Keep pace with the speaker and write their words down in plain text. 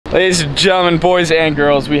Ladies and gentlemen, boys and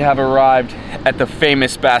girls, we have arrived at the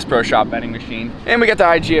famous Bass Pro Shop vending machine. And we got the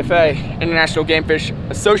IGFA, International Game Fish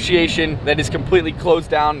Association, that is completely closed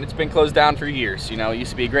down. It's been closed down for years. You know, it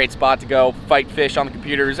used to be a great spot to go fight fish on the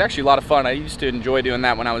computer. It was actually a lot of fun. I used to enjoy doing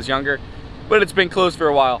that when I was younger, but it's been closed for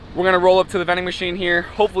a while. We're gonna roll up to the vending machine here.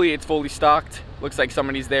 Hopefully it's fully stocked. Looks like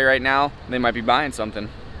somebody's there right now. They might be buying something.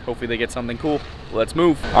 Hopefully they get something cool. Let's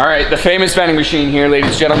move. All right, the famous vending machine here, ladies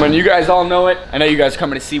and gentlemen. You guys all know it. I know you guys are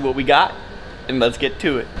coming to see what we got, and let's get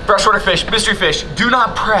to it. Freshwater fish, mystery fish, do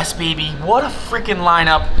not press, baby. What a freaking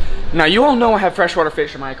lineup. Now, you all know I have freshwater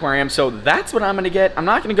fish in my aquarium, so that's what I'm gonna get. I'm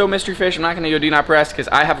not gonna go mystery fish. I'm not gonna go do not press, because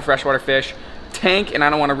I have a freshwater fish tank, and I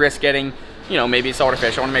don't wanna risk getting, you know, maybe a saltwater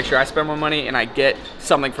fish. I wanna make sure I spend more money and I get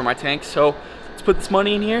something for my tank. So let's put this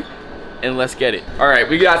money in here and let's get it. All right,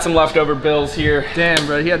 we got some leftover bills here. Damn,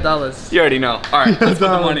 bro, he had dollars. You already know. All right, let's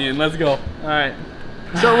put the money in. Let's go. All right.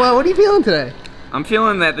 So, what are you feeling today? I'm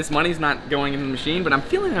feeling that this money's not going in the machine, but I'm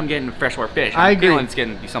feeling I'm getting freshwater fish. I agree. I'm feeling it's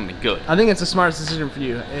going to be something good. I think it's the smartest decision for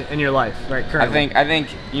you in your life, right? Currently. I think,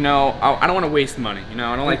 you know, I don't want to waste money. You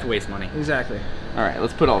know, I don't like to waste money. Exactly. All right,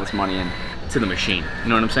 let's put all this money in to the machine. You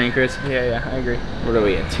know what I'm saying, Chris? Yeah, I agree. What are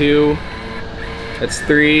we at? 2. That's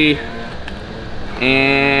 3.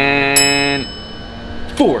 And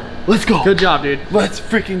 4. Let's go. Good job, dude. Let's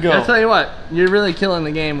freaking go. I'll tell you what, you're really killing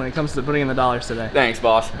the game when it comes to putting in the dollars today. Thanks,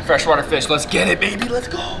 boss. Freshwater fish, let's get it, baby. Let's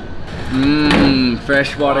go.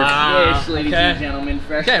 Freshwater fish, ladies and gentlemen.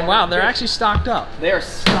 Okay, wow, they're actually stocked up. They are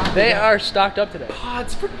stocked. They are stocked up today.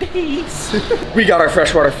 Pods for days. We got our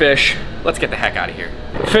freshwater fish. Let's get the heck out of here.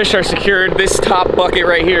 Fish are secured. This top bucket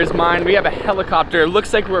right here is mine. We have a helicopter. It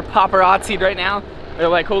looks like we're paparazzi'd right now. They're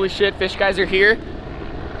like, holy shit, fish guys are here.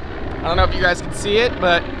 I don't know if you guys can see it,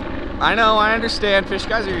 but I know, I understand, fish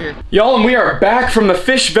guys are here. Y'all, and we are back from the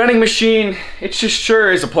fish vending machine. It just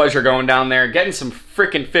sure is a pleasure going down there, getting some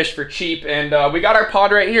freaking fish for cheap, and we got our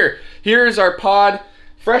pod right here. Here's our pod,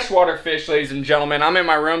 freshwater fish, ladies and gentlemen. I'm in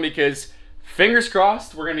my room because, fingers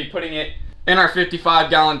crossed, we're gonna be putting it in our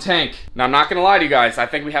 55-gallon tank. Now, I'm not gonna lie to you guys, I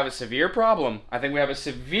think we have a severe problem. I think we have a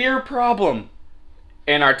severe problem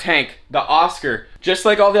in our tank. The Oscar, just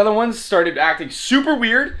like all the other ones, started acting super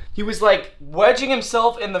weird. He was like wedging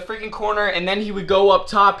himself in the freaking corner, and then he would go up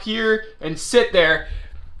top here and sit there.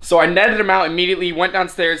 So I netted him out immediately, went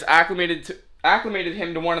downstairs, acclimated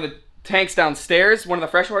him to one of the tanks downstairs, one of the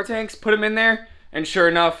freshwater tanks, put him in there, and sure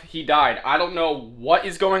enough, he died. I don't know what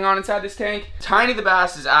is going on inside this tank. Tiny the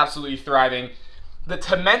bass is absolutely thriving. The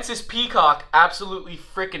Temensis peacock absolutely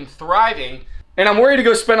freaking thriving. And I'm worried to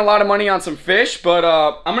go spend a lot of money on some fish, but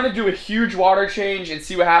I'm gonna do a huge water change and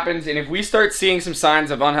see what happens. And if we start seeing some signs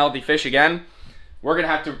of unhealthy fish again, we're gonna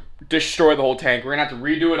have to destroy the whole tank. We're gonna have to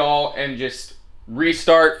redo it all and just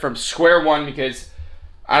restart from square one, because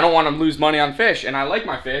I don't want to lose money on fish, and I like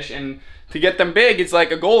my fish, and to get them big, it's like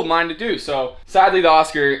a goal of mine to do. So sadly, the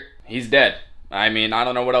Oscar, he's dead. I mean, I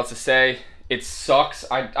don't know what else to say. It sucks.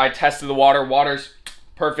 I tested the water. Water's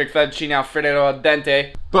perfect, fettuccine alfredo al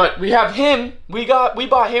dente. But we have him, we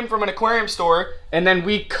bought him from an aquarium store, and then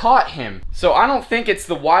we caught him. So I don't think it's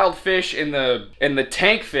the wild fish in the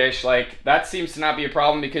tank fish. Like, that seems to not be a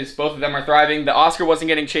problem because both of them are thriving. The Oscar wasn't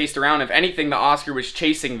getting chased around. If anything, the Oscar was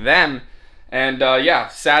chasing them. And yeah,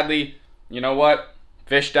 sadly, you know what?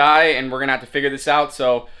 Fish die, and we're gonna have to figure this out.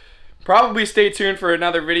 So probably stay tuned for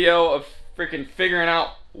another video of freaking figuring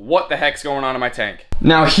out what the heck's going on in my tank.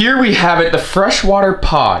 Now here we have it, the freshwater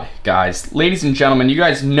pod, guys. Ladies and gentlemen, you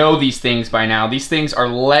guys know these things by now. These things are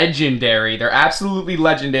legendary. They're absolutely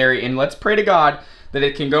legendary, and let's pray to God that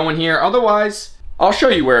it can go in here. Otherwise, I'll show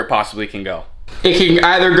you where it possibly can go. It can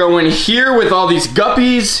either go in here with all these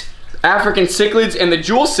guppies, African cichlids, and the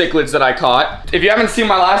jewel cichlids that I caught. If you haven't seen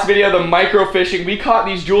my last video, the micro fishing, we caught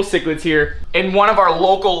these jewel cichlids here in one of our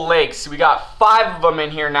local lakes. We got 5 of them in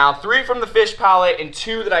here now, 3 from the fish palette and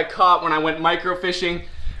 2 that I caught when I went micro fishing.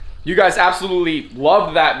 You guys absolutely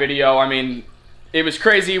loved that video. I mean, it was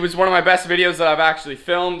crazy. It was one of my best videos that I've actually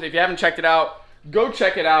filmed. If you haven't checked it out, go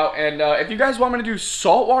check it out. And if you guys want me to do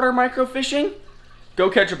saltwater micro fishing, go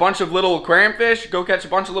catch a bunch of little aquarium fish, go catch a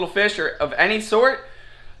bunch of little fish or of any sort,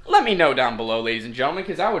 let me know down below, ladies and gentlemen,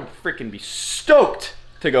 because I would freaking be stoked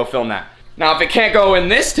to go film that. Now, if it can't go in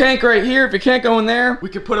this tank right here, if it can't go in there, we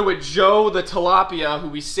could put it with Joe the tilapia, who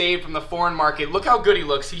we saved from the foreign market. Look how good he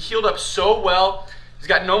looks. He healed up so well. He's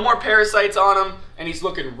got no more parasites on him, and he's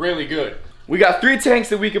looking really good. We got 3 tanks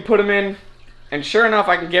that we could put him in, and sure enough,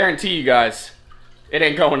 I can guarantee you guys, it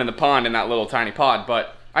ain't going in the pond in that little tiny pod,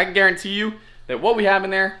 but I can guarantee you that what we have in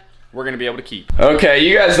there, we're gonna be able to keep. Okay,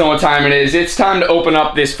 you guys know what time it is. It's time to open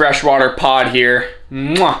up this freshwater pod here.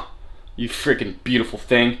 Mwah. You freaking beautiful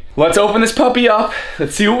thing. Let's open this puppy up.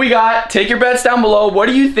 Let's see what we got. Take your bets down below. What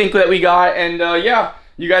do you think that we got? And yeah,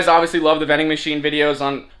 you guys obviously love the vending machine videos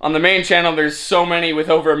on the main channel. There's so many with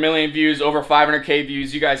over 1 million views, over 500K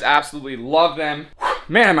views. You guys absolutely love them.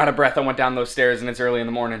 Man, I'm out of breath. I went down those stairs and it's early in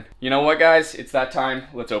the morning. You know what, guys? It's that time.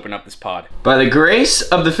 Let's open up this pod. By the grace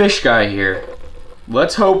of the fish guy here,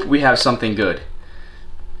 let's hope we have something good.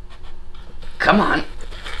 Come on.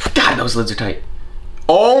 God, those lids are tight.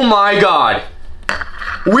 Oh my God.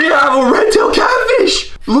 We have a red-tailed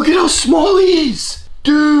catfish. Look at how small he is.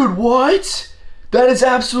 Dude, what? That is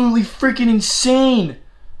absolutely freaking insane.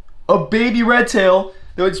 A baby red tail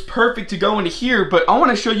that was perfect to go into here, but I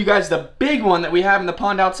want to show you guys the big one that we have in the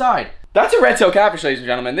pond outside. That's a red-tailed catfish, ladies and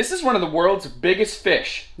gentlemen. This is one of the world's biggest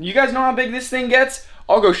fish. You guys know how big this thing gets?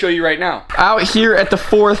 I'll go show you right now. Out here at the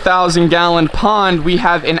 4,000-gallon pond, we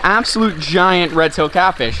have an absolute giant red-tailed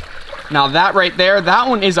catfish. Now that right there, that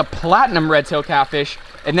one is a platinum red-tailed catfish,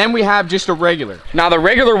 and then we have just a regular. Now the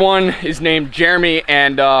regular one is named Jeremy,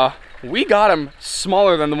 and we got him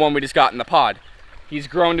smaller than the one we just got in the pod. He's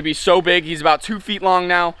grown to be so big. He's about 2 feet long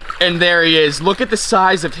now. And there he is. Look at the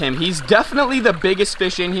size of him. He's definitely the biggest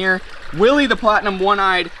fish in here. Willie, the platinum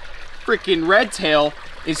one-eyed freaking red tail,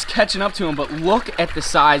 is catching up to him, but look at the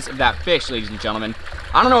size of that fish, ladies and gentlemen.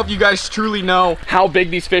 I don't know if you guys truly know how big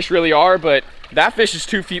these fish really are, but that fish is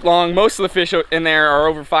 2 feet long. Most of the fish in there are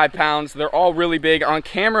over 5 pounds. They're all really big. On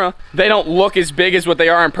camera, they don't look as big as what they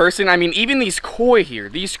are in person. I mean, even these koi here,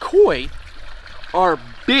 these koi are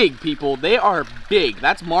big, people. They are big.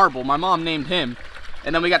 That's Marble. My mom named him.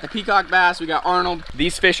 And then we got the peacock bass. We got Arnold.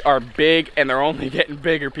 These fish are big, and they're only getting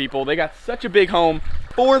bigger, people. They got such a big home.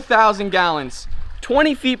 4,000 gallons.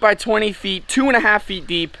 20 feet by 20 feet, 2.5 feet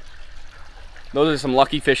deep. Those are some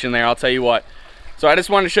lucky fish in there, I'll tell you what. So I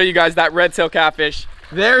just wanted to show you guys that red tail catfish.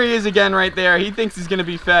 There he is again right there. He thinks he's gonna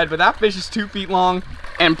be fed, but that fish is 2 feet long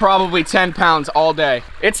and probably 10 pounds all day.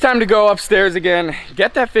 It's time to go upstairs again,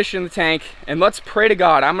 get that fish in the tank, and let's pray to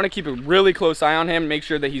God. I'm gonna keep a really close eye on him, make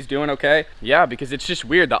sure that he's doing okay. Yeah, because it's just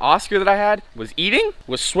weird. The Oscar that I had was eating,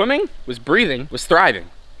 was swimming, was breathing, was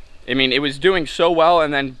thriving. I mean, it was doing so well,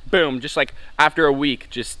 and then boom, just like after a week,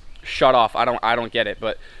 just shut off. I don't get it,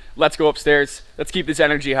 but let's go upstairs. Let's keep this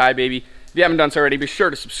energy high, baby. If you haven't done so already, be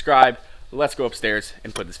sure to subscribe. Let's go upstairs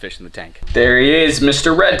and put this fish in the tank. There he is,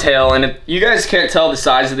 Mr. Redtail. And if you guys can't tell the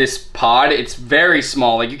size of this pod, it's very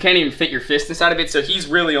small. Like, you can't even fit your fist inside of it. So he's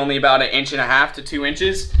really only about 1.5 to 2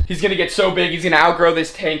 inches. He's gonna get so big, he's gonna outgrow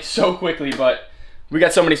this tank so quickly, but we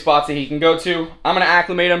got so many spots that he can go to. I'm gonna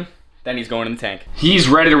acclimate him, then he's going in the tank. He's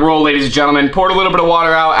ready to roll, ladies and gentlemen. Poured a little bit of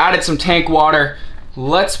water out, added some tank water.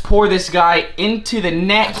 Let's pour this guy into the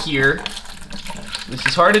net here. This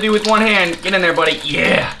is hard to do with one hand. Get in there, buddy.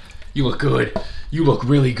 Yeah, you look good. You look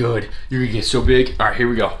really good. You're gonna get so big. All right, here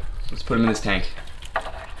we go. Let's put him in this tank.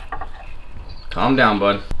 Calm down,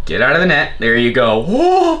 bud. Get out of the net. There you go.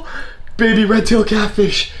 Whoa, baby red-tailed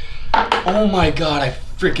catfish. Oh my God, I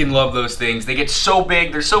freaking love those things. They get so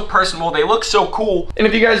big, they're so personable, they look so cool. And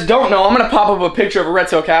if you guys don't know, I'm gonna pop up a picture of a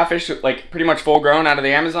red-tailed catfish, like pretty much full grown out of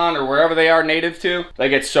the Amazon or wherever they are native to. They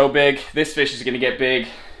get so big. This fish is gonna get big,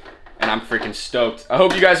 and I'm freaking stoked. I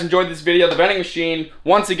hope you guys enjoyed this video. The vending machine,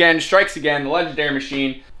 once again, strikes again, the Legendary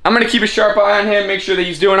Machine. I'm gonna keep a sharp eye on him, make sure that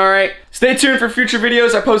he's doing all right. Stay tuned for future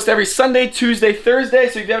videos. I post every Sunday, Tuesday, Thursday,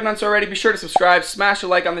 so if you haven't done so already, be sure to subscribe, smash a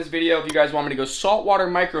like on this video if you guys want me to go saltwater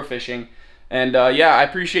microfishing. And yeah, I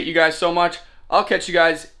appreciate you guys so much. I'll catch you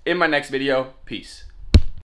guys in my next video. Peace.